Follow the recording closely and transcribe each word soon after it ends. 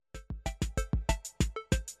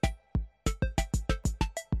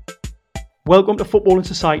Welcome to Football and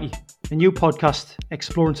Society, a new podcast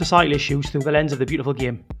exploring societal issues through the lens of the beautiful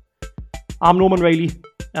game. I'm Norman Riley,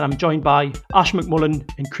 and I'm joined by Ash McMullen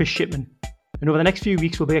and Chris Shipman. And over the next few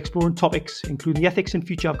weeks, we'll be exploring topics including the ethics and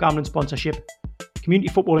future of gambling sponsorship,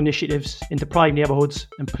 community football initiatives in deprived neighbourhoods,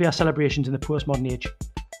 and player celebrations in the postmodern age.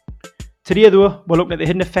 Today, though, we're looking at the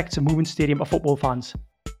hidden effects of moving stadium for football fans.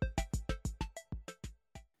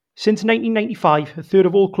 Since 1995, a third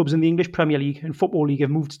of all clubs in the English Premier League and Football League have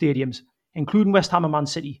moved stadiums, including West Ham and Man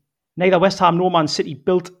City. Neither West Ham nor Man City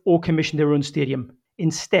built or commissioned their own stadium.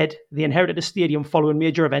 Instead, they inherited a stadium following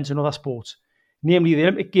major events in other sports, namely the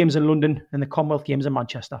Olympic Games in London and the Commonwealth Games in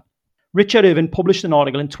Manchester. Richard Irvin published an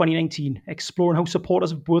article in 2019 exploring how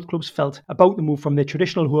supporters of both clubs felt about the move from their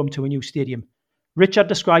traditional home to a new stadium. Richard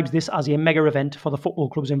describes this as a mega event for the football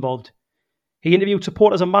clubs involved. He interviewed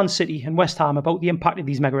supporters of Man City and West Ham about the impact of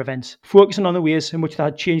these mega events, focusing on the ways in which they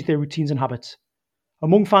had changed their routines and habits.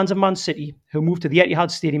 Among fans of Man City, who moved to the Etihad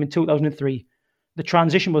Stadium in 2003, the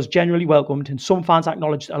transition was generally welcomed and some fans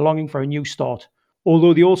acknowledged a longing for a new start,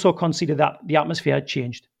 although they also conceded that the atmosphere had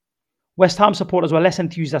changed. West Ham supporters were less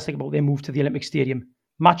enthusiastic about their move to the Olympic Stadium.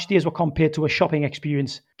 Match days were compared to a shopping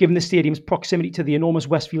experience, given the stadium's proximity to the enormous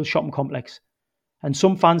Westfield shopping complex. And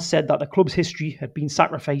some fans said that the club's history had been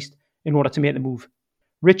sacrificed in order to make the move.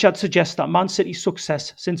 Richard suggests that Man City's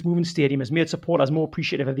success since moving stadium has made supporters more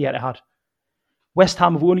appreciative of the Etihad. West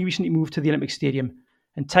Ham have only recently moved to the Olympic Stadium,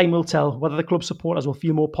 and time will tell whether the club supporters will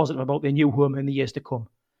feel more positive about their new home in the years to come.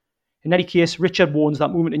 In any case, Richard warns that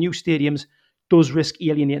moving to new stadiums does risk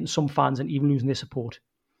alienating some fans and even losing their support.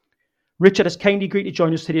 Richard has kindly agreed to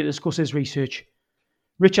join us today to discuss his research.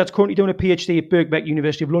 Richard's currently doing a PhD at Birkbeck,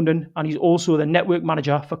 University of London, and he's also the network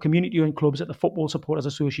manager for community-owned clubs at the Football Supporters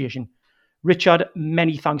Association. Richard,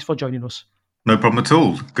 many thanks for joining us. No problem at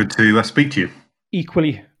all. Good to speak to you.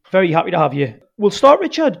 Equally, very happy to have you. We'll start,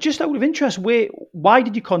 Richard, just out of interest, why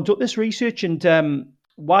did you conduct this research and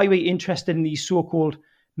why were you interested in these so-called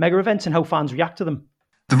mega events and how fans react to them?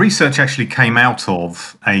 The research actually came out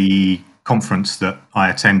of a conference that I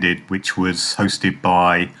attended, which was hosted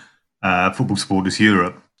by Football Supporters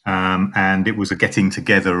Europe, and it was a getting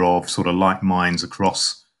together of sort of like minds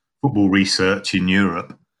across football research in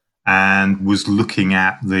Europe, and was looking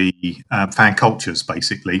at the fan cultures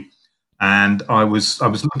basically. And I was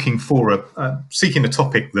looking for seeking a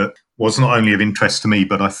topic that was not only of interest to me,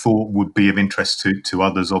 but I thought would be of interest to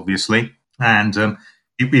others, obviously. And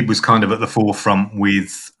it was kind of at the forefront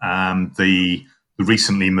with the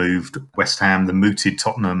recently moved West Ham, the mooted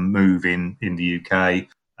Tottenham move in the UK,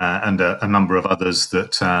 and a number of others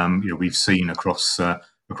that we've seen across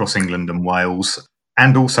England and Wales.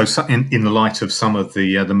 And also in the light of some of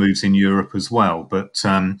the moves in Europe as well. But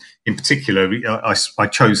in particular, I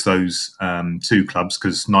chose those two clubs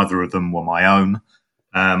because neither of them were my own.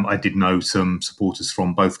 I did know some supporters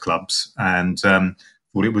from both clubs and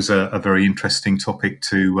thought it was a very interesting topic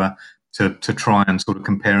to try and sort of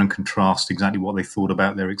compare and contrast exactly what they thought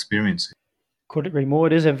about their experiences. Couldn't agree more.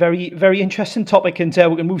 It is a very, very interesting topic, and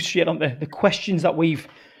we can move straight on to the questions that we've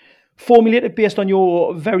formulated based on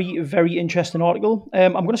your very, very interesting article.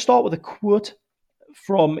 I'm going to start with a quote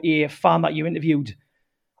from a fan that you interviewed.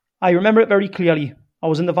 I remember it very clearly. I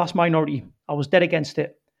was in the vast minority. I was dead against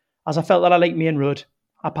it, as I felt that I liked Main Road.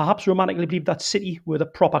 I perhaps romantically believed that City were the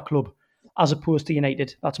proper club, as opposed to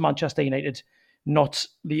United. That's Manchester United, not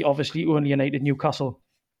the obviously only United Newcastle.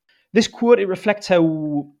 This quote, it reflects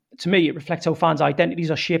how fans' identities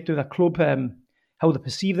are shaped through their club, how they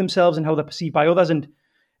perceive themselves and how they're perceived by others. And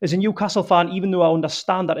as a Newcastle fan, even though I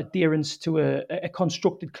understand that adherence to a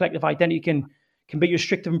constructed collective identity can be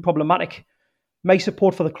restrictive and problematic, my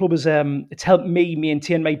support for the club is it's helped me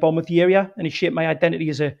maintain my bond with the area, and it shaped my identity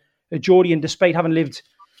as a Geordie. And despite having lived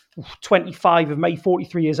 25 of my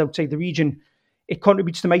 43 years outside the region, it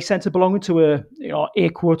contributes to my sense of belonging to air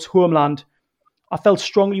quotes, homeland. I felt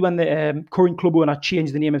strongly when the current club owner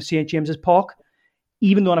changed the name of St James's Park,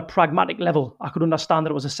 even though on a pragmatic level, I could understand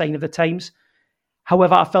that it was a sign of the times.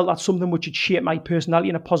 However, I felt that something which had shaped my personality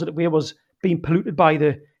in a positive way was being polluted by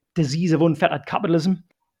the disease of unfettered capitalism.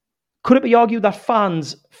 Could it be argued that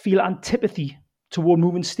fans feel antipathy toward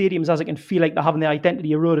moving stadiums as it can feel like they're having their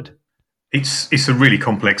identity eroded? It's a really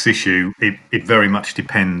complex issue. It very much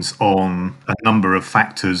depends on a number of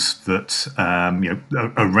factors that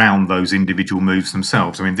around those individual moves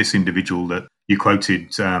themselves. I mean, this individual that you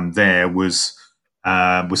quoted there was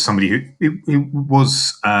somebody who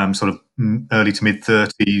was sort of early to mid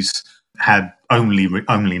 30s, had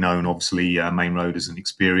only known obviously Main Road as an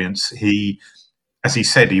experience. As he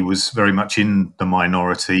said, he was very much in the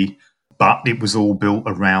minority, but it was all built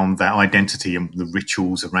around that identity and the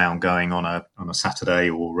rituals around going on a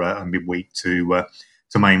Saturday or a midweek to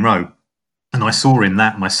Main Road. And I saw in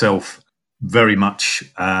that myself very much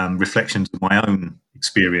reflections of my own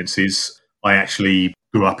experiences. I actually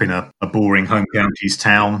grew up in a boring home counties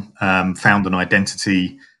town, found an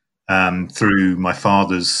identity through my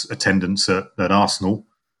father's attendance at Arsenal,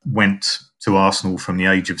 went to Arsenal from the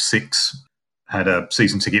age of 6, had a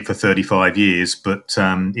season ticket for 35 years, but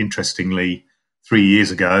interestingly, 3 years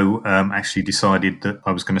ago, actually decided that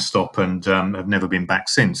I was going to stop and have never been back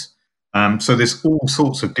since. So there's all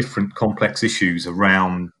sorts of different complex issues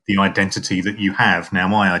around the identity that you have. Now,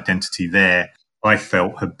 my identity there, I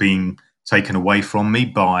felt, had been taken away from me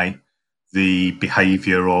by the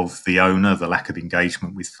behaviour of the owner, the lack of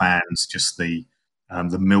engagement with fans, just the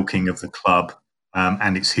milking of the club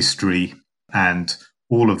and its history, and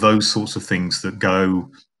all of those sorts of things that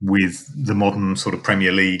go with the modern sort of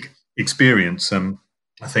Premier League experience.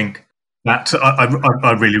 I think that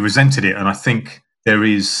I really resented it, and I think there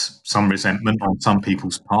is some resentment on some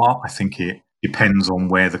people's part. I think it depends on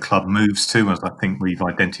where the club moves to, as I think we've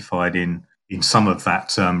identified in some of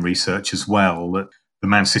that research as well, that the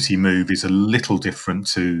Man City move is a little different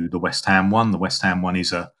to the West Ham one. The West Ham one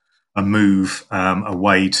is a move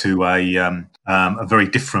away to a very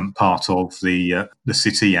different part of the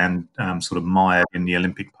city and sort of mired in the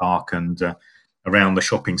Olympic Park and around the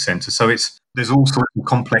shopping centre. So there's all sorts of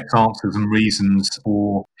complex answers and reasons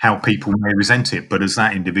for how people may resent it. But as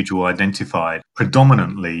that individual identified,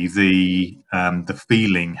 predominantly the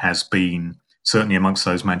feeling has been, certainly amongst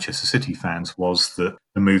those Manchester City fans, was that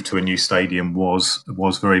the move to a new stadium was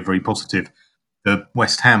very, very positive. The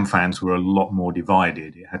West Ham fans were a lot more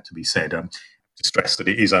divided, it had to be said. To stress that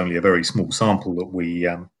it is only a very small sample that we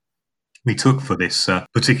took for this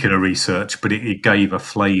particular research, but it gave a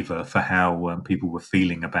flavour for how people were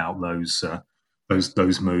feeling about those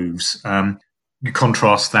moves. You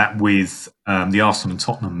contrast that with the Arsenal and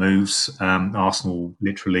Tottenham moves. Arsenal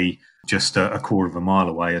literally just a quarter of a mile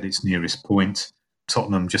away at its nearest point.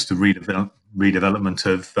 Tottenham just a redevelopment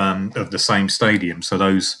of the same stadium. So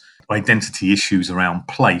those identity issues around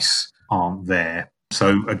place aren't there.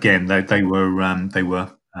 So again, they were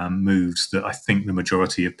moves that I think the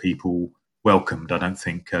majority of people welcomed. I don't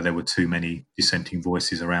think there were too many dissenting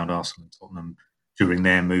voices around Arsenal and Tottenham during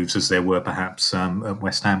their moves as there were perhaps at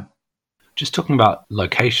West Ham. Just talking about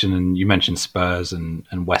location, and you mentioned Spurs and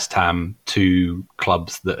West Ham, two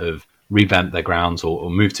clubs that have revamped their grounds or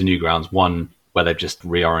moved to new grounds, one where they've just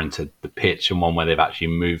reoriented the pitch and one where they've actually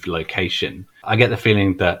moved location. I get the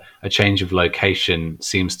feeling that a change of location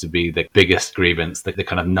seems to be the biggest grievance, the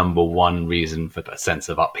kind of number one reason for a sense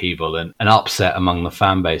of upheaval and an upset among the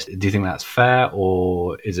fan base. Do you think that's fair,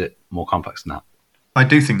 or is it more complex than that? I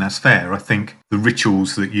do think that's fair. I think the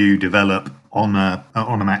rituals that you develop on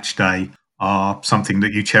a match day are something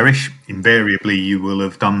that you cherish. Invariably, you will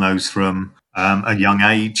have done those from a young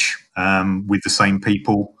age with the same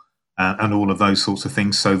people and all of those sorts of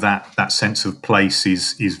things. So that sense of place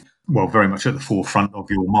is well very much at the forefront of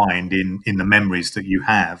your mind in the memories that you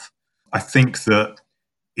have. I think that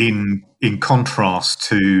in contrast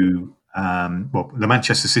to the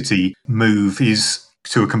Manchester City move is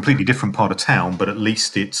to a completely different part of town, but at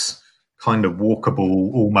least it's kind of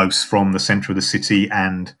walkable almost from the centre of the city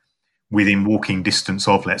and within walking distance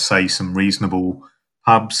of, let's say, some reasonable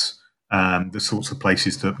pubs, the sorts of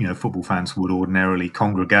places that football fans would ordinarily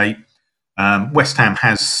congregate. West Ham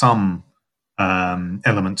has some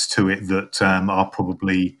elements to it that are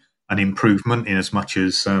probably an improvement, in as much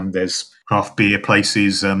as there's craft beer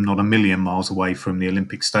places not a million miles away from the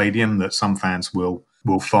Olympic Stadium that some fans will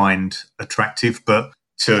find attractive. But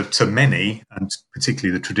to many, and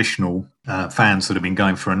particularly the traditional fans that have been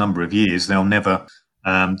going for a number of years, they'll never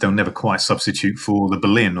quite substitute for the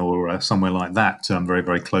Berlin or somewhere like that, very,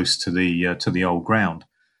 very close to the old ground.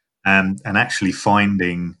 And actually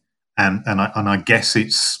finding, and I guess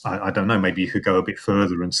it's, I don't know, maybe you could go a bit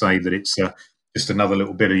further and say that it's just another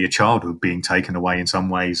little bit of your childhood being taken away in some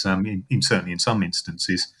ways, certainly in some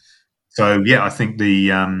instances. So yeah, I think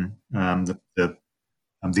the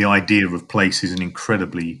idea of place is an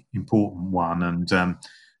incredibly important one,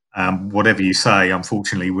 and whatever you say,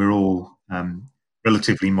 unfortunately, we're all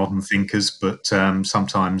relatively modern thinkers, but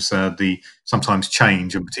sometimes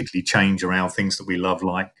change, and particularly change around things that we love,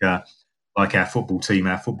 like our football team,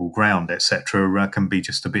 our football ground, etc., can be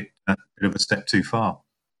just a bit of a step too far.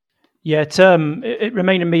 Yeah, it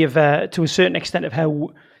reminded me of, to a certain extent, of how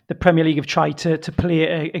the Premier League have tried to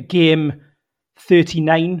play a game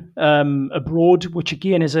 39 abroad, which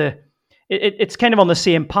again is it's kind of on the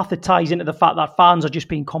same path. It ties into the fact that fans are just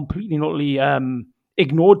being completely and utterly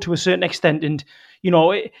ignored to a certain extent. And,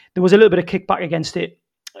 there was a little bit of kickback against it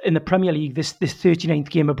in the Premier League, this 39th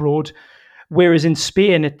game abroad. Whereas in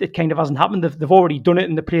Spain, it kind of hasn't happened. They've already done it,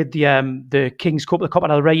 and they played the King's Cup, the Copa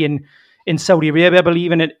del Rey in Saudi Arabia, I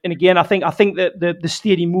believe. And again, I think that the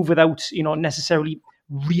stadium move without necessarily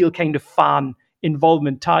real kind of fan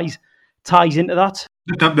involvement ties into that.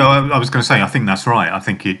 No, I was going to say, I think that's right. I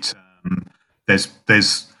think it.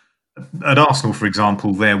 There's at Arsenal, for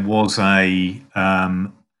example, there was a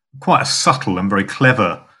quite a subtle and very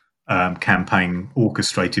clever campaign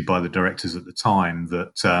orchestrated by the directors at the time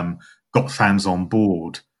that got fans on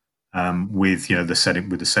board with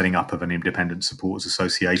the setting up of an independent supporters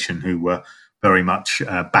association who were very much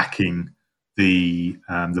backing the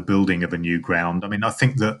building of a new ground. I mean, I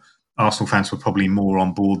think that Arsenal fans were probably more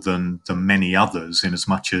on board than many others, in as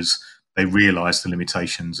much as they realised the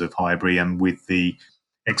limitations of Highbury, and with the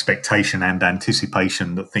expectation and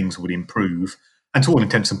anticipation that things would improve. And to all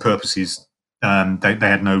intents and purposes, they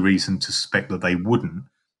had no reason to suspect that they wouldn't,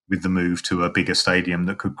 with the move to a bigger stadium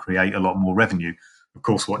that could create a lot more revenue. Of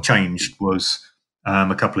course, what changed was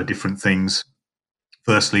a couple of different things.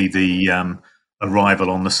 Firstly, the arrival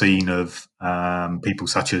on the scene of people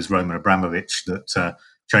such as Roman Abramovich that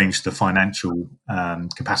changed the financial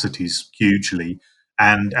capacities hugely,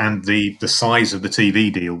 and the size of the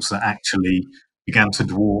TV deals that actually began to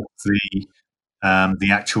dwarf the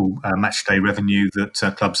actual match day revenue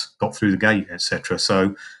that clubs got through the gate, etc.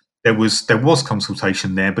 So there was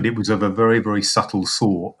consultation there, but it was of a very, very subtle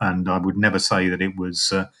sort, and I would never say that it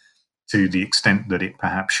was to the extent that it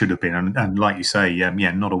perhaps should have been. And like you say,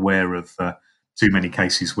 not aware of too many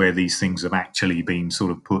cases where these things have actually been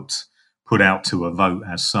sort of put out to a vote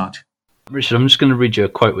as such. Richard, I'm just going to read you a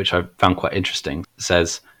quote which I found quite interesting. It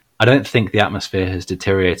says, "I don't think the atmosphere has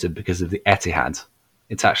deteriorated because of the Etihad.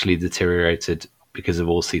 It's actually deteriorated because of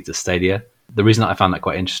all-seater stadia." The reason that I found that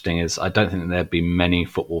quite interesting is I don't think that there'd be many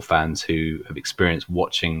football fans who have experienced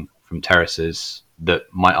watching from terraces that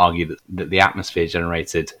might argue that the atmosphere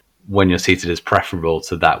generated when you're seated is preferable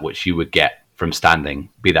to that which you would get from standing,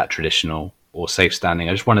 be that traditional or safe standing.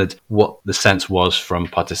 I just wondered what the sense was from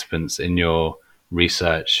participants in your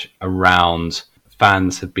research around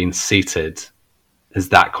fans have been seated. Has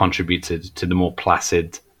that contributed to the more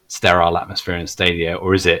placid, sterile atmosphere in stadia,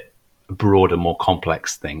 or is it a broader, more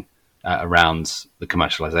complex thing around the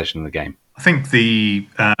commercialization of the game? I think the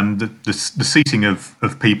seating of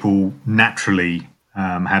people naturally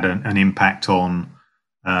had an impact on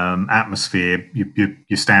atmosphere.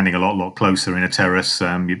 You're standing a lot closer in a terrace.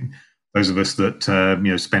 Those of us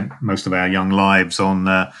that spent most of our young lives on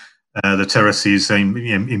the terraces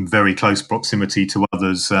in very close proximity to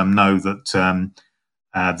others know that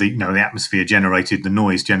the atmosphere generated, the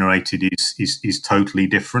noise generated is totally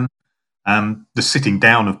different. The sitting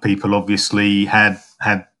down of people obviously had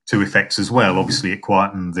two effects as well. Obviously, it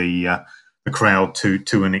quietened the crowd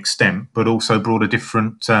to an extent, but also brought a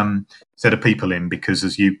different set of people in, because,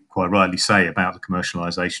 as you quite rightly say about the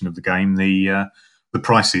commercialisation of the game, the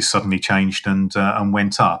prices suddenly changed and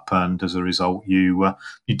went up, and as a result, you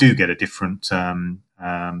do get a different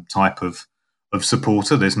type of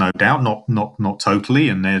supporter. There's no doubt, not totally,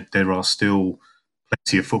 and there are still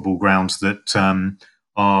plenty of football grounds that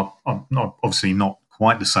are not, obviously not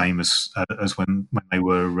quite the same as when they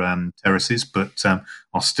were terraces, but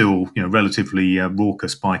are still relatively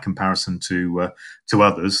raucous by comparison to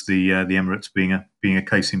others. The Emirates being a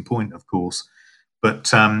case in point, of course.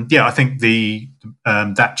 But I think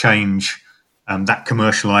that change, that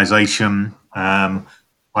commercialisation,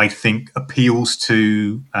 I think appeals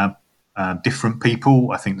to different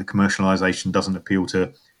people. I think the commercialisation doesn't appeal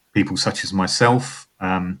to people such as myself.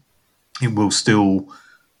 It will still,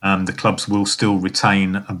 the clubs will still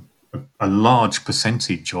retain a large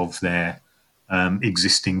percentage of their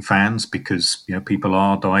existing fans, because people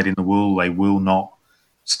are dyed in the wool. They will not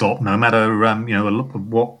stop, no matter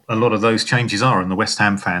what a lot of those changes are. And the West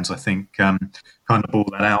Ham fans, I think, kind of bore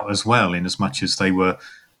that out as well, in as much as they were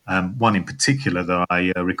one in particular that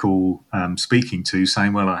I recall speaking to,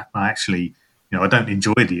 saying, "Well, I actually, I don't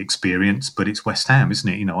enjoy the experience, but it's West Ham, isn't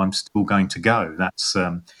it? I'm still going to go. That's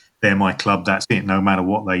they're my club. That's it. No matter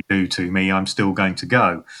what they do to me, I'm still going to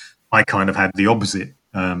go." I kind of had the opposite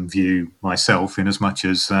view myself, in as much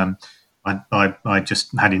as I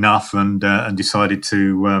just had enough and decided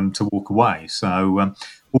to walk away. So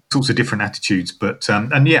all sorts of different attitudes, but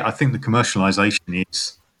I think the commercialisation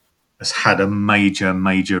has had a major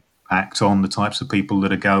impact on the types of people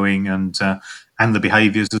that are going and the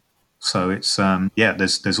behaviours. So it's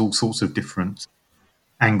there's all sorts of different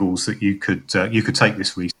angles that you could take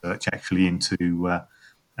this research actually into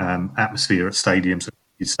atmosphere at stadiums,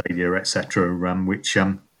 stadia, etc. Which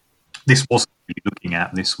this wasn't really looking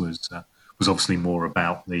at. This was obviously more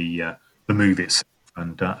about the move itself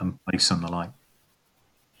and pace and the like.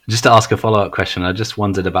 Just to ask a follow-up question, I just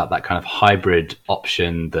wondered about that kind of hybrid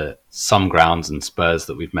option that some grounds, and Spurs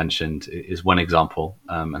that we've mentioned is one example.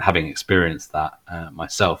 And having experienced that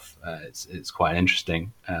myself, it's quite an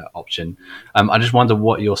interesting option. I just wonder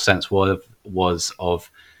what your sense was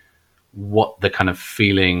of what the kind of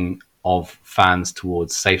feeling of fans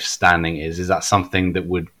towards safe standing is. Is that something that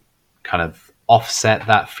would kind of offset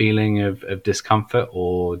that feeling of discomfort,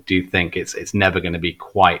 or do you think it's never going to be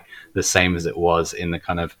quite the same as it was in the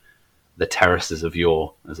kind of the terraces of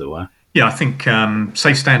yore, as it were? Yeah, I think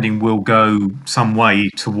safe standing will go some way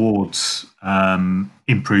towards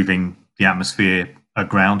improving the atmosphere at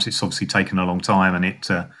grounds. It's obviously taken a long time, and it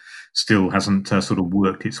still hasn't sort of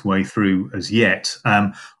worked its way through as yet.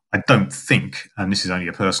 I don't think, and this is only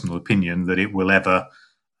a personal opinion, that it will ever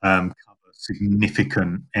cover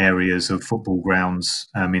significant areas of football grounds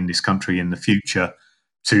in this country in the future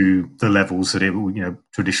to the levels that it,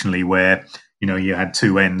 traditionally where, you had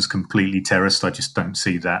two ends completely terraced. I just don't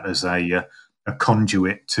see that as a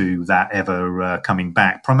conduit to that ever coming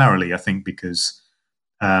back. Primarily, I think because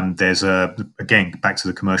there's again, back to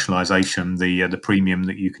the commercialisation, the premium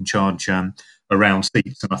that you can charge around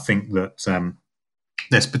seats, and I think that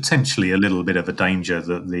there's potentially a little bit of a danger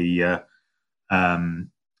that the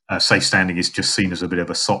safe standing is just seen as a bit of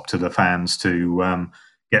a sop to the fans to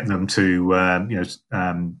get them to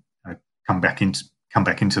come back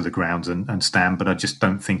into the grounds and stand. But I just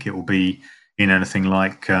don't think it will be in anything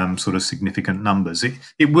like sort of significant numbers.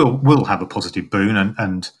 It will have a positive boon,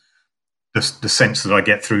 and the sense that I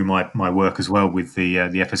get through my work as well with the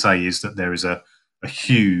FSA is that there is a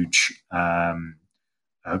huge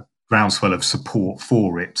groundswell of support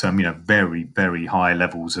for it. Very, very high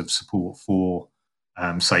levels of support for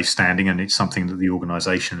safe standing, and it's something that the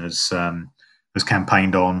organisation has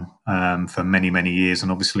campaigned on for many, many years, and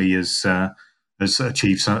obviously has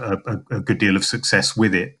achieved a good deal of success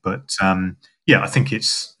with it. But I think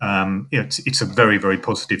it's a very, very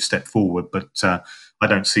positive step forward. But I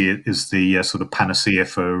don't see it as the sort of panacea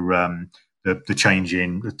for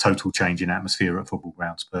the total change in atmosphere at football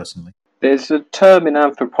grounds. Personally, there's a term in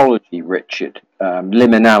anthropology, Richard,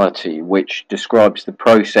 liminality, which describes the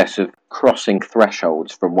process of crossing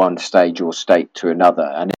thresholds from one stage or state to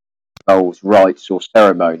another, and it involves rites or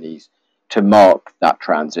ceremonies to mark that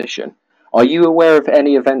transition. Are you aware of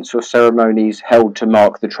any events or ceremonies held to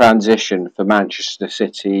mark the transition for Manchester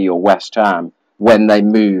City or West Ham when they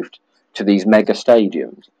moved to these mega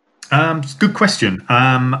stadiums? Good question.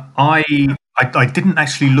 I didn't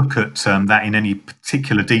actually look at that in any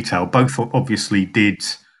particular detail. Both obviously did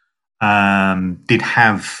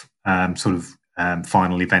have sort of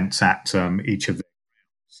final events at each of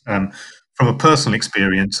them. From a personal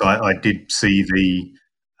experience, I did see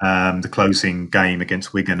the closing game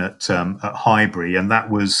against Wigan at Highbury, and that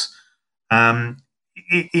was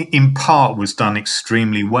in part was done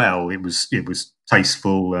extremely well. It was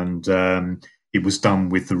tasteful, and it was done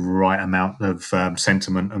with the right amount of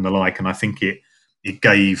sentiment and the like. And I think it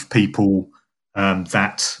gave people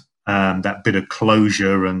that bit of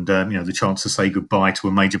closure and the chance to say goodbye to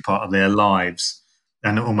a major part of their lives,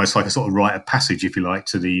 and almost like a sort of rite of passage, if you like,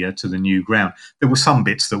 to the new ground. There were some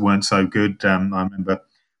bits that weren't so good. I remember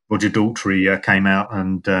Roger Daltrey came out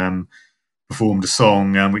and performed a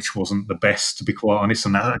song which wasn't the best, to be quite honest.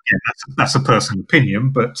 And that's a personal opinion,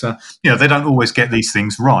 but they don't always get these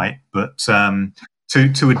things right. But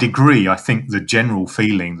to a degree, I think the general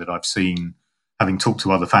feeling that I've seen, having talked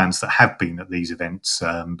to other fans that have been at these events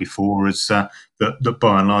before, is that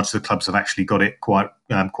by and large the clubs have actually got it quite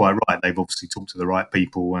right. They've obviously talked to the right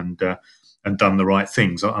people and done the right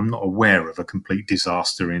things. I'm not aware of a complete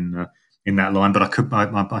disaster in that line, but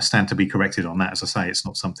I stand to be corrected on that. As I say, it's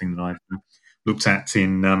not something that I've looked at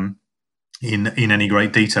in any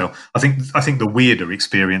great detail. I think the weirder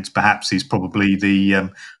experience perhaps is probably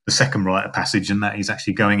the second rite of passage, and that is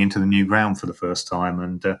actually going into the new ground for the first time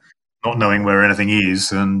and not knowing where anything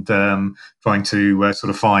is, and trying to sort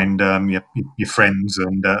of find your friends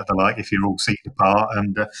and the like if you're all seated apart,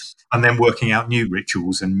 and then working out new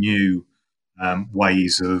rituals and new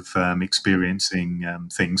ways of experiencing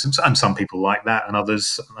things. And some people like that, and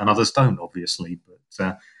others don't, obviously.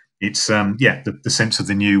 But it's the sense of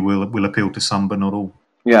the new will appeal to some, but not all.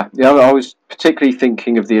 Yeah. I was particularly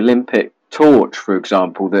thinking of the Olympic torch, for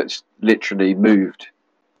example, that's literally moved,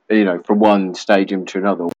 from one stadium to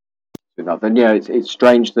another. And it's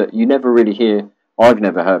strange that you never really hear. I've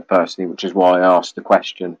never heard personally, which is why I asked the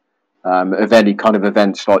question of any kind of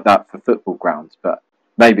events like that for football grounds. But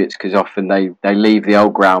maybe it's because often they leave the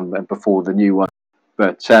old ground before the new one.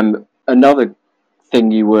 But another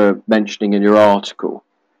thing you were mentioning in your article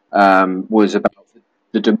was about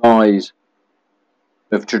the demise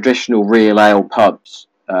of traditional real ale pubs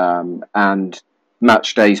and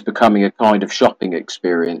match days becoming a kind of shopping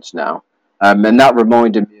experience now. And that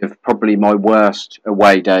reminded me of probably my worst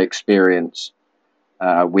away day experience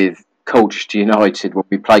with Colchester United when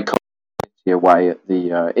we played Colchester away at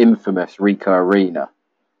the infamous Ricoh Arena.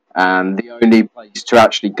 And the only place to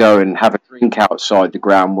actually go and have a drink outside the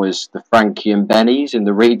ground was the Frankie and Benny's in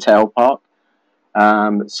the retail park.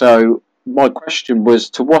 So my question was,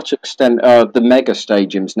 to what extent are the mega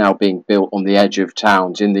stadiums now being built on the edge of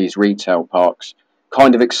towns in these retail parks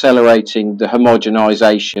kind of accelerating the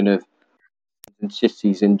homogenisation of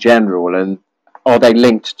cities in general, and are they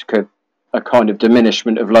linked to a kind of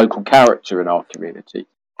diminishment of local character in our community?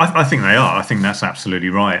 I think they are. I think that's absolutely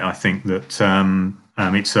right. I think that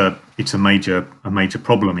it's a major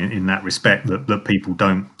problem in that respect, that people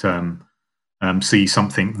don't see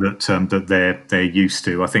something that they're used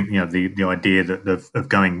to. I think the idea that of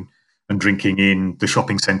going and drinking in the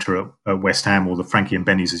shopping centre at West Ham, or the Frankie and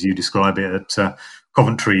Benny's as you describe it at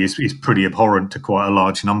Coventry, is pretty abhorrent to quite a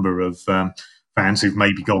large number of fans who've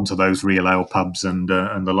maybe gone to those real ale pubs and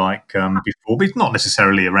the like before, but it's not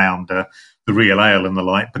necessarily around the real ale and the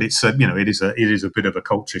like. But it's it is a bit of a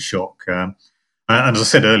culture shock. And as I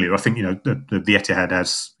said earlier, I think the Etihad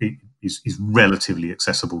is relatively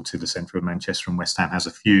accessible to the centre of Manchester, and West Ham has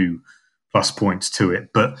a few plus points to it.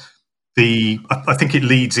 But I think it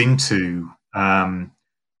leads into a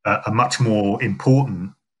much more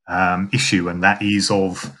important issue, and that is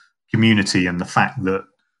of community and the fact that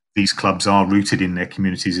these clubs are rooted in their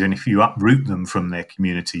communities. And if you uproot them from their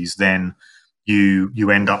communities, then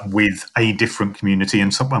you end up with a different community,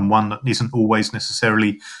 and one that isn't always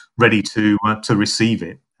necessarily ready to receive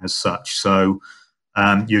it as such. So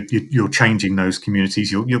you're changing those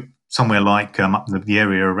communities. You're somewhere like up the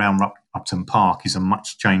area around Upton Park is a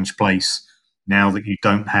much changed place now that you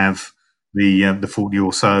don't have the 40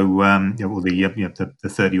 or so or the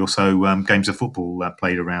 30 or so games of football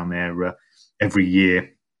played around there every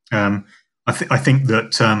year. I think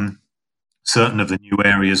that certain of the new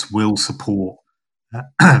areas will support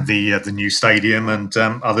the new stadium, and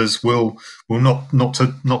others will not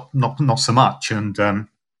so much, and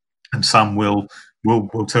some will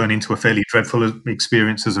turn into a fairly dreadful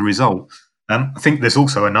experience as a result. I think there's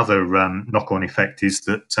also another knock-on effect, is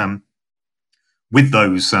that with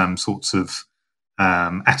those sorts of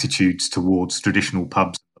attitudes towards traditional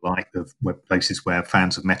pubs, like the places where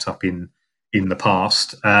fans have met up in the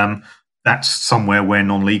past, that's somewhere where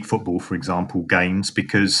non-league football, for example, gains,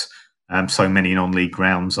 because so many non-league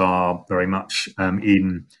grounds are very much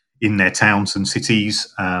in their towns and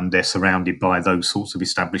cities. They're surrounded by those sorts of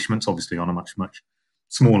establishments, obviously on a much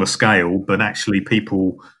smaller scale, but actually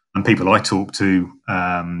people I talk to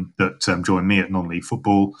that join me at non-league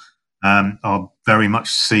football are very much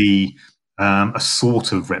see a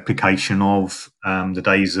sort of replication of the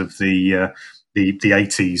days of the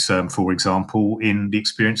 80s, for example, in the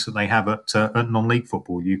experience that they have at non-league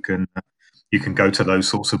football. You can go to those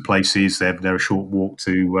sorts of places. They're a short walk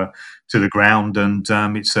to the ground, and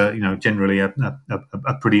it's generally a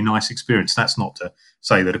pretty nice experience. That's not to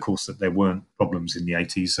say that, of course, that there weren't problems in the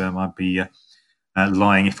 80s. I'd be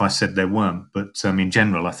lying if I said there weren't. But in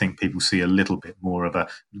general, I think people see a little bit more of a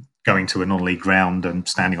going to a non-league ground and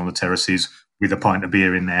standing on the terraces with a pint of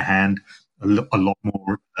beer in their hand. A lot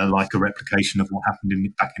more like a replication of what happened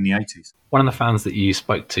back in the 80s. One of the fans that you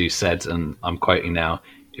spoke to said, and I'm quoting now,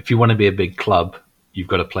 if you want to be a big club, you've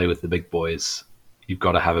got to play with the big boys. You've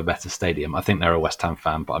got to have a better stadium. I think they're a West Ham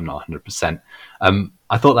fan, but I'm not 100%.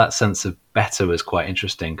 I thought that sense of better was quite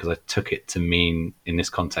interesting, because I took it to mean, in this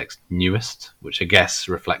context, newest, which I guess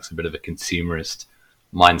reflects a bit of a consumerist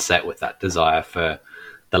mindset with that desire for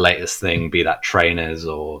the latest thing, be that trainers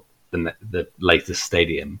or the latest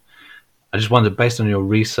stadium. I just wondered, based on your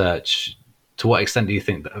research, to what extent do you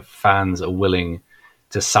think that fans are willing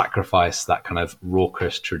to sacrifice that kind of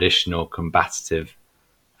raucous, traditional, combative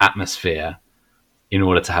atmosphere in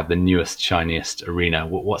order to have the newest, shiniest arena?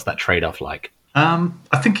 What's that trade-off like? I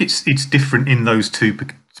think it's different in those two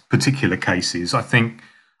particular cases. I think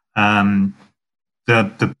the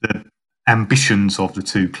ambitions of the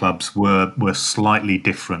two clubs were slightly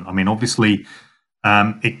different. I mean, obviously,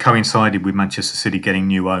 it coincided with Manchester City getting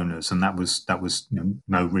new owners, and that was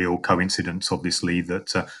no real coincidence, obviously,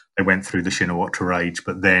 that they went through the Shinawatra age.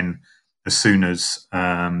 But then, as soon as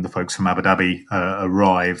the folks from Abu Dhabi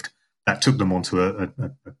arrived, that took them onto a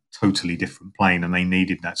totally different plane, and they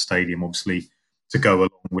needed that stadium, obviously, go along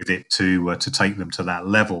with it to take them to that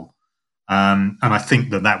level. And I think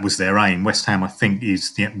that was their aim. West Ham, I think,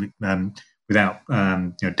 is without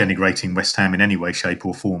denigrating West Ham in any way, shape,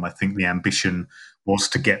 or form. I think the ambition was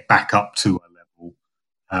to get back up to a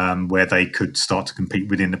level where they could start to compete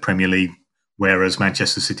within the Premier League, whereas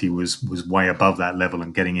Manchester City was way above that level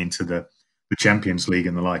and getting into the Champions League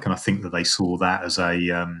and the like. And I think that they saw that as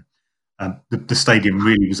the stadium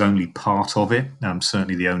really was only part of it.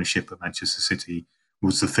 Certainly, the ownership at Manchester City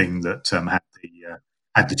was the thing that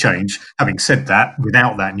had the change. Having said that,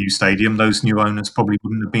 without that new stadium, those new owners probably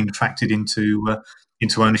wouldn't have been attracted into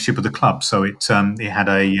ownership of the club. So it had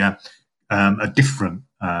a different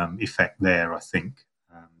effect there, I think,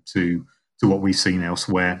 to what we've seen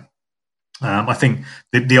elsewhere. I think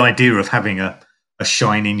the idea of having a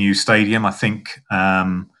shiny new stadium, I think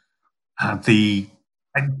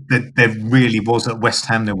there really was at West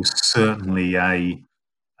Ham. There was certainly a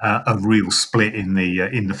real split in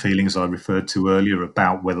the feelings I referred to earlier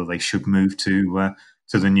about whether they should move to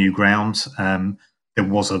the new ground. There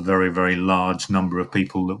was a very, very large number of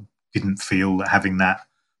people that didn't feel that having that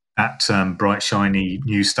bright, shiny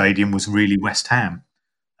new stadium was really West Ham.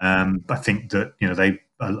 I think that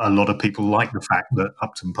a lot of people like the fact that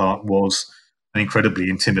Upton Park was an incredibly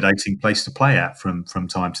intimidating place to play at from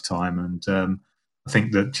time to time, and I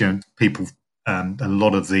think that people. A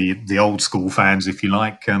lot of the old school fans, if you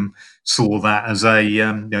like, saw that as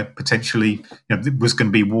a potentially it was going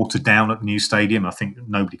to be watered down at the new stadium. I think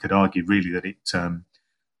nobody could argue really that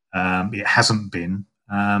it hasn't been,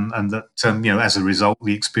 and that as a result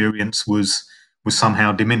the experience was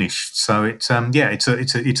somehow diminished. So it's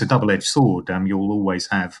a double-edged sword. You'll always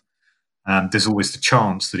have. There's always the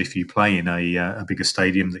chance that if you play in a bigger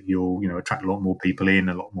stadium that you'll attract a lot more people in,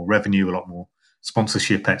 a lot more revenue, a lot more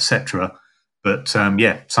sponsorship, etc. But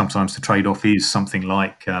sometimes the trade-off is something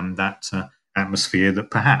like that atmosphere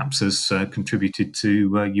that perhaps has contributed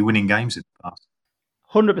to you winning games in the past.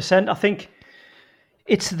 100%. I think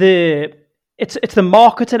it's the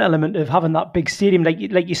marketing element of having that big stadium,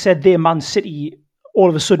 like you said there. Man City, all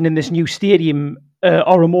of a sudden in this new stadium,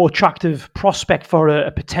 are a more attractive prospect for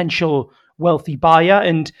a potential wealthy buyer,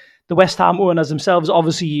 and the West Ham owners themselves,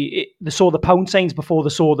 obviously, they saw the pound signs before they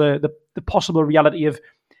saw the possible reality of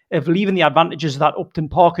leaving the advantages that Upton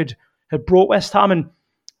Park had brought West Ham. And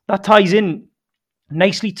that ties in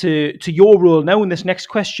nicely to your role now in this next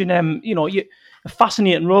question. A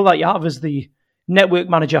fascinating role that you have as the network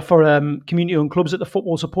manager for community-owned clubs at the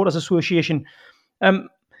Football Supporters Association. I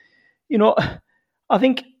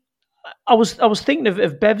think I was thinking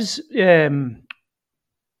of Bev's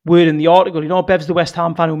word in the article. Bev's the West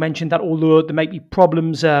Ham fan who mentioned that although there might be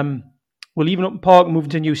problems, we're leaving Upton Park and moving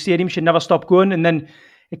to a new stadium, should never stop going. And then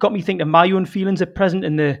it got me thinking of my own feelings at present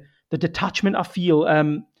and the detachment I feel.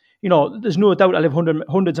 There's no doubt I live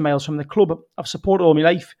hundreds of miles from the club I've supported all my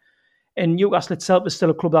life. And Newcastle itself is still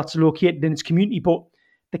a club that's located in its community, but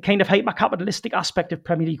the kind of hyper-capitalistic aspect of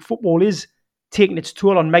Premier League football is taking its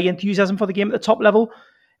toll on my enthusiasm for the game at the top level.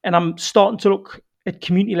 And I'm starting to look at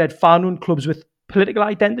community-led fan-owned clubs with political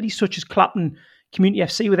identities, such as Clapton Community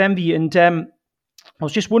FC, with envy. And I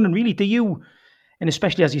was just wondering, really, do you, and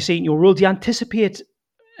especially as you see in your role, do you anticipate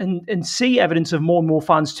and see evidence of more and more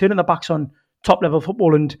fans turning their backs on top-level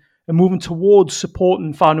football and moving towards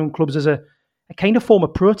supporting fan-owned clubs as a kind of form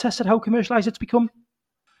of protest at how commercialised it's become?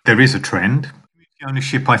 There is a trend. Community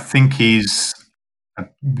ownership, I think, is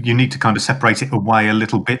you need to kind of separate it away a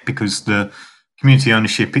little bit, because the community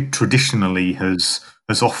ownership, it traditionally has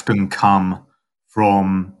often come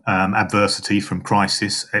from adversity, from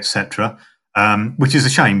crisis, etc., which is a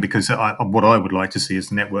shame, because what I would like to see as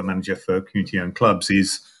the network manager for community-owned clubs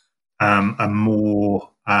is a more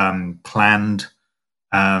planned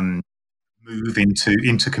move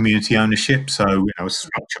into community ownership. So a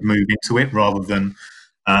structured move into it, rather than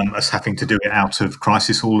us having to do it out of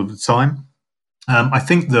crisis all of the time. I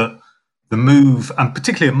think that the move, and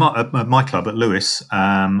particularly at my club at Lewes,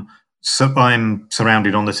 so I'm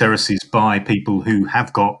surrounded on the terraces by people who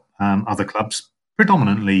have got other clubs,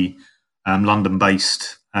 predominantly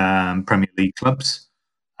London-based Premier League clubs,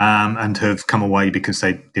 and have come away because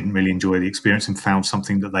they didn't really enjoy the experience and found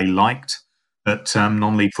something that they liked at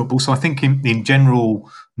non-league football. So I think in general,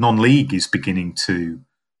 non-league is beginning to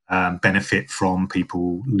benefit from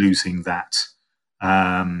people losing that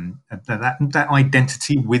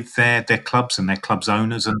identity with their clubs and their clubs'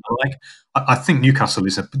 owners and the like. I think Newcastle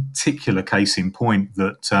is a particular case in point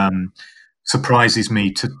that surprises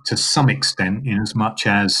me to some extent, in as much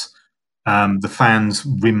as the fans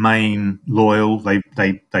remain loyal. They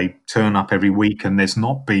turn up every week, and there's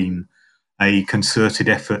not been a concerted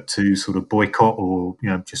effort to sort of boycott or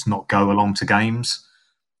just not go along to games,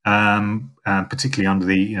 particularly under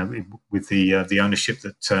the with the ownership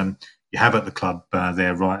that you have at the club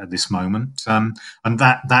there right at this moment, and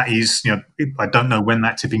that is I don't know when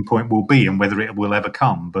that tipping point will be and whether it will ever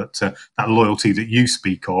come, but that loyalty that you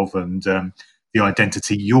speak of and the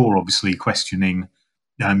identity you're obviously questioning,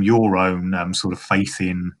 your own sort of faith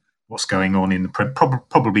in what's going on in the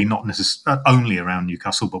probably not necessarily only around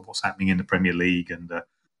Newcastle, but what's happening in the Premier League and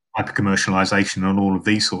hyper commercialisation and all of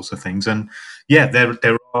these sorts of things. And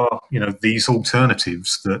there are these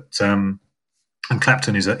alternatives that. And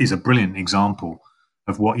Clapton is a brilliant example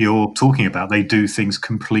of what you're talking about. They do things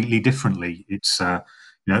completely differently. It's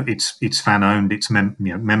it's fan owned, it's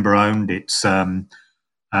member owned. It's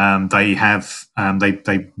they have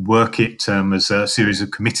they work it as a series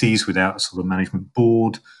of committees without a sort of management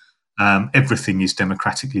board. Everything is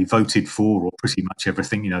democratically voted for, or pretty much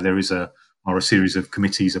everything. There are a series of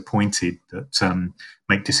committees appointed that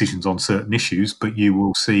make decisions on certain issues, but you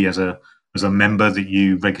will see as a member that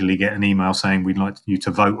you regularly get an email saying we'd like you to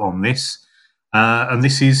vote on this, and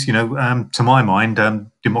this is, to my mind,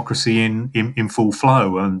 democracy in full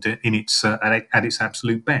flow and in its at its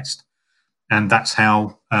absolute best. And that's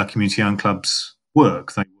how community-owned clubs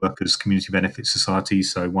work. They work as community benefit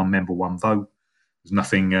societies, so one member, one vote. There's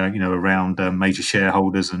nothing, around major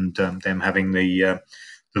shareholders and them having the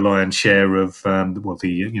lion's share of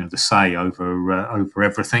the say over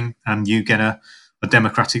everything, and you get a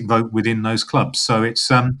democratic vote within those clubs. So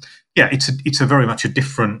it's it's a very much a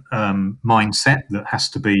different mindset that has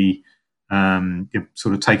to be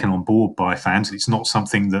sort of taken on board by fans. It's not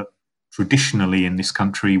something that traditionally in this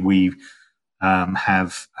country we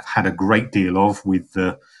have had a great deal of, with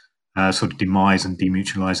the sort of demise and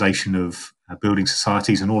demutualisation of building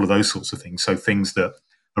societies and all of those sorts of things. So things that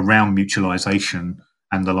around mutualisation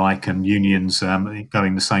and the like, and unions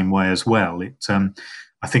going the same way as well.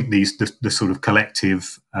 I think the sort of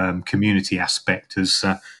collective community aspect has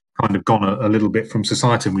kind of gone a little bit from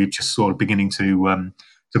society, and we're just sort of beginning to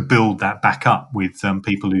build that back up with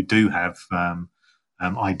people who do have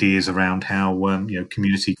ideas around how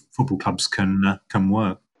community football clubs can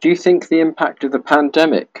work. Do you think the impact of the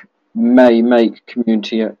pandemic may make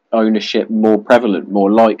community ownership more prevalent,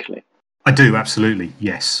 more likely? I do, absolutely,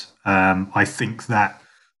 yes. I think that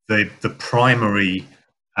the primary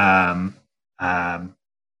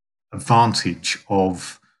advantage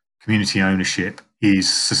of community ownership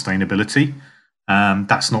is sustainable.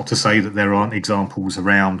 That's not to say that there aren't examples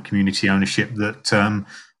around community ownership that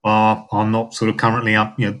are not sort of currently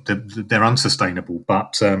they're unsustainable.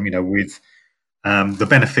 But with the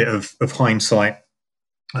benefit of hindsight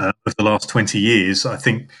of the last 20 years, I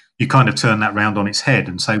think you kind of turn that round on its head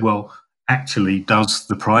and say, well, actually, does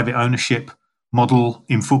the private ownership model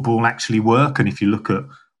in football actually work? And if you look at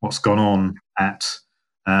what's gone on at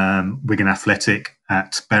Wigan Athletic,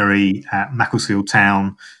 at Bury, at Macclesfield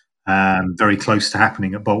Town, very close to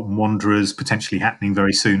happening at Bolton Wanderers, potentially happening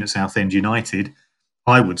very soon at Southend United,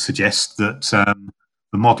 I would suggest that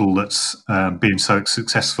the model that's been so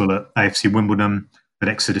successful at AFC Wimbledon, at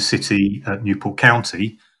Exeter City, at Newport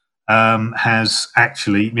County, has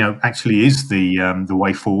actually is the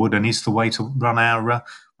way forward and is the way to run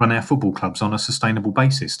our football clubs on a sustainable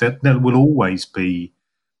basis. There will always be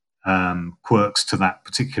quirks to that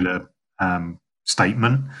particular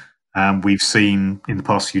statement. We've seen in the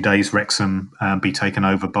past few days Wrexham be taken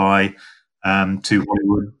over by two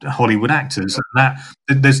Hollywood actors, and that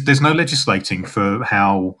there's no legislating for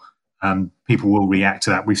how people will react to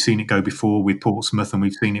that. We've seen it go before with Portsmouth, and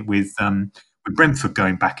we've seen it with Brentford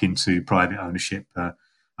going back into private ownership,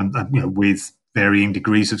 and with varying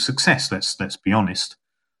degrees of success. Let's be honest.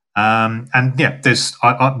 There's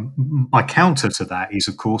my counter to that is,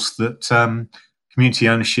 of course, that community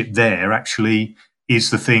ownership there actually is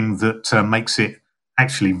the thing that makes it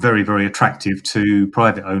actually very, very attractive to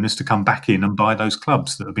private owners to come back in and buy those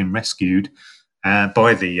clubs that have been rescued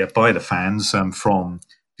by the fans from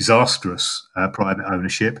disastrous private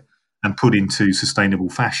ownership and put into sustainable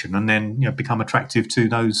fashion, and then become attractive to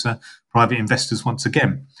those private investors once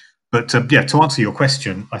again. But to answer your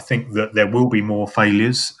question, I think that there will be more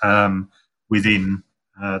failures within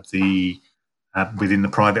the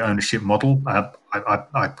private ownership model.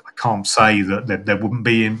 I can't say that there wouldn't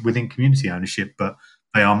be within community ownership, but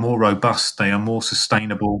they are more robust, they are more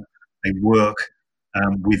sustainable, they work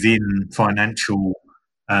within financial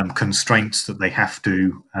constraints that they have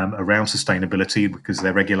to around sustainability because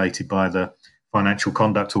they're regulated by the Financial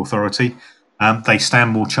Conduct Authority. They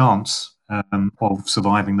stand more chance of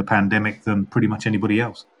surviving the pandemic than pretty much anybody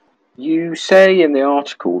else. You say in the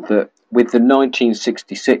article that with the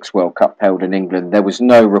 1966 World Cup held in England, there was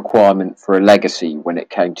no requirement for a legacy when it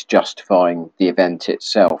came to justifying the event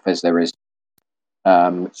itself, as there is.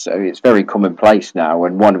 So it's very commonplace now,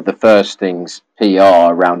 and one of the first things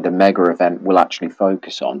PR around a mega event will actually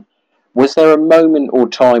focus on. Was there a moment or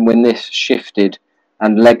time when this shifted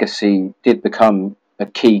and legacy did become a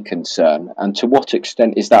key concern? And to what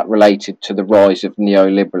extent is that related to the rise of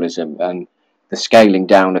neoliberalism and the scaling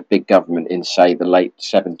down of big government in, say, the late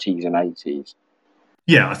 70s and 80s?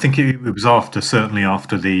 Yeah, I think it was certainly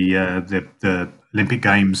after the Olympic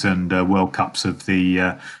Games and World Cups of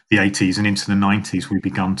the 80s and into the 90s, we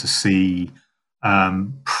begun to see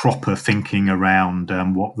proper thinking around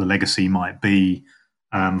what the legacy might be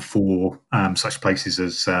for such places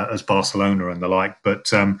as Barcelona and the like. But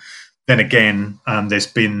then again, there's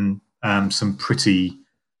been some pretty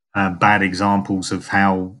bad examples of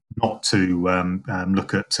how not to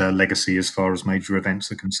look at legacy as far as major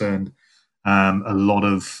events are concerned. A lot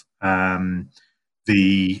of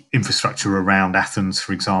the infrastructure around Athens,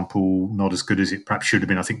 for example, not as good as it perhaps should have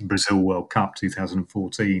been. I think the Brazil World Cup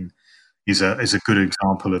 2014 is a good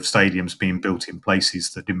example of stadiums being built in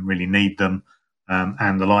places that didn't really need them,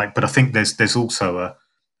 and the like. But I think there's also a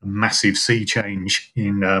massive sea change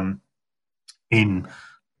in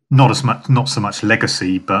not so much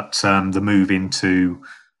legacy, but the move into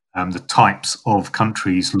the types of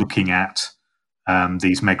countries looking at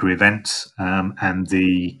these mega events and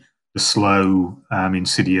the slow,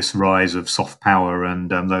 insidious rise of soft power and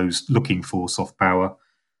those looking for soft power,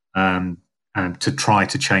 and to try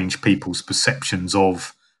to change people's perceptions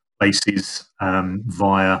of places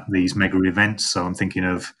via these mega events. So I'm thinking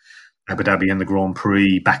of Abu Dhabi and the Grand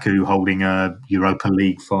Prix, Baku holding a Europa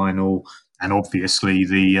League final, and obviously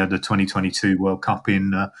the 2022 World Cup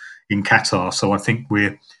in Qatar. So I think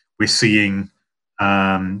we're seeing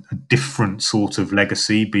a different sort of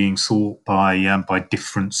legacy being sought by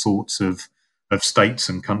different sorts of states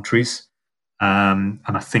and countries, and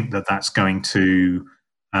I think that's going to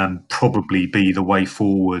probably be the way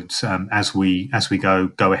forward as we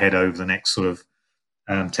go ahead over the next sort of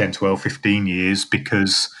 10, 12, 15 years,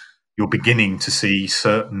 because you're beginning to see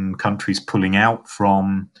certain countries pulling out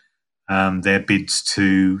from their bids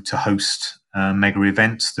to host mega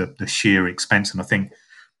events, the sheer expense. And I think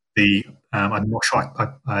I'm not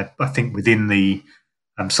sure. I think within the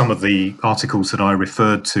some of the articles that I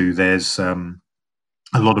referred to, there's a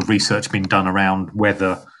lot of research being done around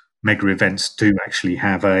whether mega events do actually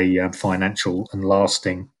have a financial and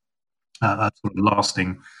lasting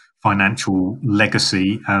financial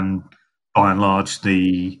legacy. And by and large,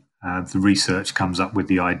 the research comes up with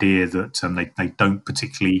the idea that they don't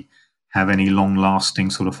particularly have any long-lasting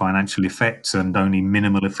sort of financial effects, and only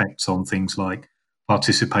minimal effects on things like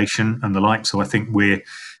participation and the like. So I think we're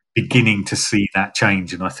beginning to see that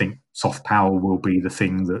change, and I think soft power will be the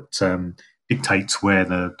thing that dictates where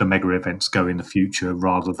the mega events go in the future,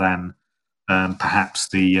 rather than perhaps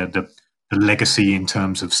the legacy in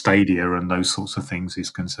terms of stadia and those sorts of things is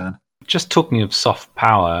concerned. Just talking of soft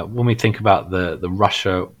power, when we think about the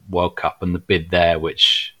Russia World Cup and the bid there,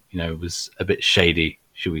 which was a bit shady,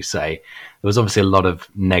 should we say, there was obviously a lot of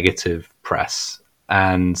negative press,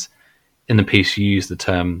 and in the piece you use the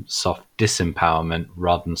term soft disempowerment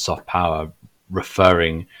rather than soft power,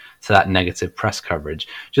 referring to that negative press coverage.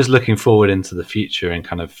 Just looking forward into the future and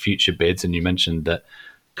kind of future bids, and you mentioned that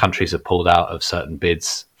countries have pulled out of certain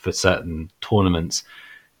bids for certain tournaments.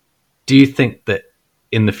 Do you think that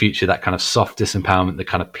in the future that kind of soft disempowerment, the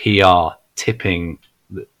kind of PR tipping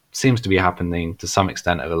that seems to be happening to some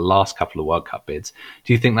extent over the last couple of World Cup bids,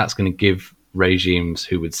 do you think that's going to give regimes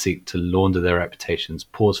who would seek to launder their reputations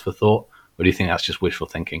pause for thought, or do you think that's just wishful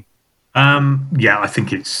thinking? Yeah, I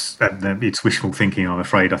think it's wishful thinking, I'm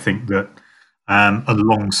afraid. I think that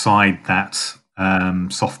alongside that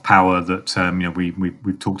soft power that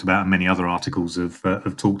we've talked about, and many other articles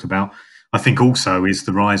have talked about, I think also is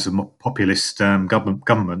the rise of populist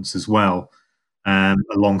governments as well.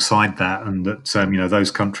 Alongside that, and that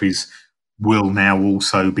those countries will now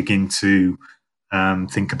also begin to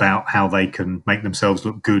think about how they can make themselves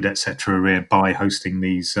look good, etc., by hosting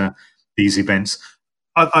these events.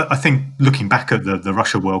 I think looking back at the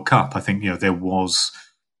Russia World Cup, I think there was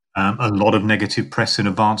a lot of negative press in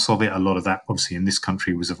advance of it. A lot of that, obviously, in this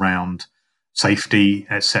country was around safety,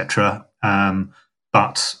 etc.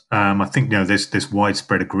 But I think there's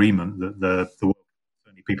widespread agreement that the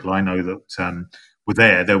people I know that were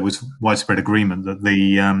there was widespread agreement that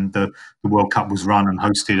the World Cup was run and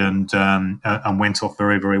hosted and went off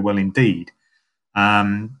very, very well indeed.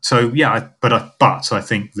 So yeah, but I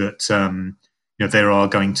think that there are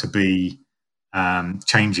going to be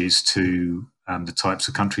changes to the types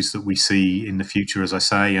of countries that we see in the future, as I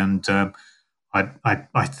say, and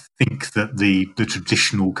I think that the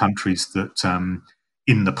traditional countries that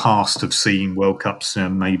in the past have seen World Cups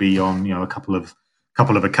maybe on a couple of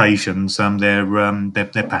occasions, they're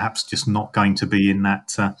perhaps just not going to be in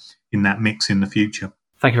that mix in the future.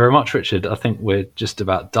 Thank you very much, Richard. I think we're just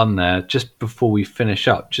about done there. Just before we finish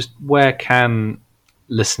up, just where can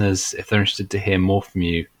listeners, if they're interested to hear more from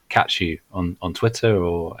you, catch you on Twitter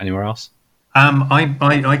or anywhere else?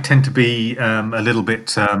 I tend to be a little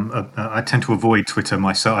bit. I tend to avoid Twitter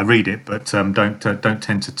myself. I read it, but don't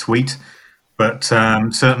tend to tweet. But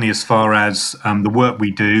certainly, as far as the work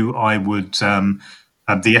we do, I would. The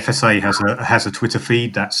FSA has a Twitter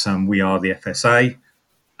feed. That's We Are the FSA.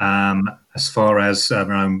 As far as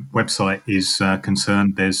our own website is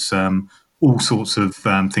concerned, there's all sorts of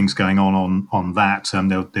things going on that.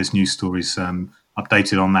 There's news stories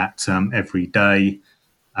updated on that every day.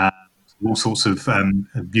 All sorts of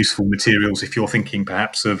useful materials if you're thinking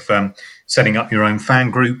perhaps of setting up your own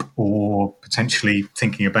fan group or potentially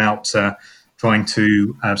thinking about trying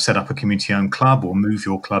to set up a community-owned club or move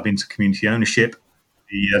your club into community ownership.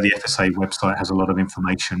 The FSA website has a lot of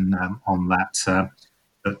information on that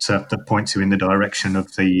that points you in the direction of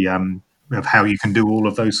of how you can do all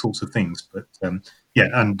of those sorts of things. But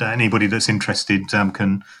and anybody that's interested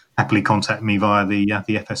can happily contact me via the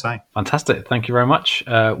FSA. Fantastic. Thank you very much.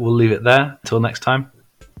 We'll leave it there. Until next time.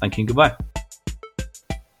 Thank you and goodbye.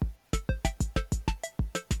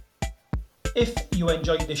 If you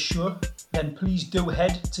enjoyed this show, then please do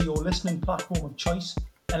head to your listening platform of choice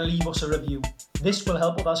and leave us a review. This will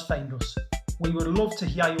help others find us. We would love to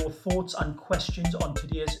hear your thoughts and questions on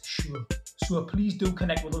today's show. So please do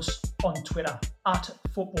connect with us on Twitter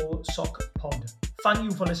 @FootballSocPod. Thank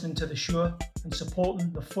you for listening to the show and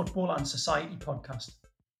supporting the Football and Society podcast.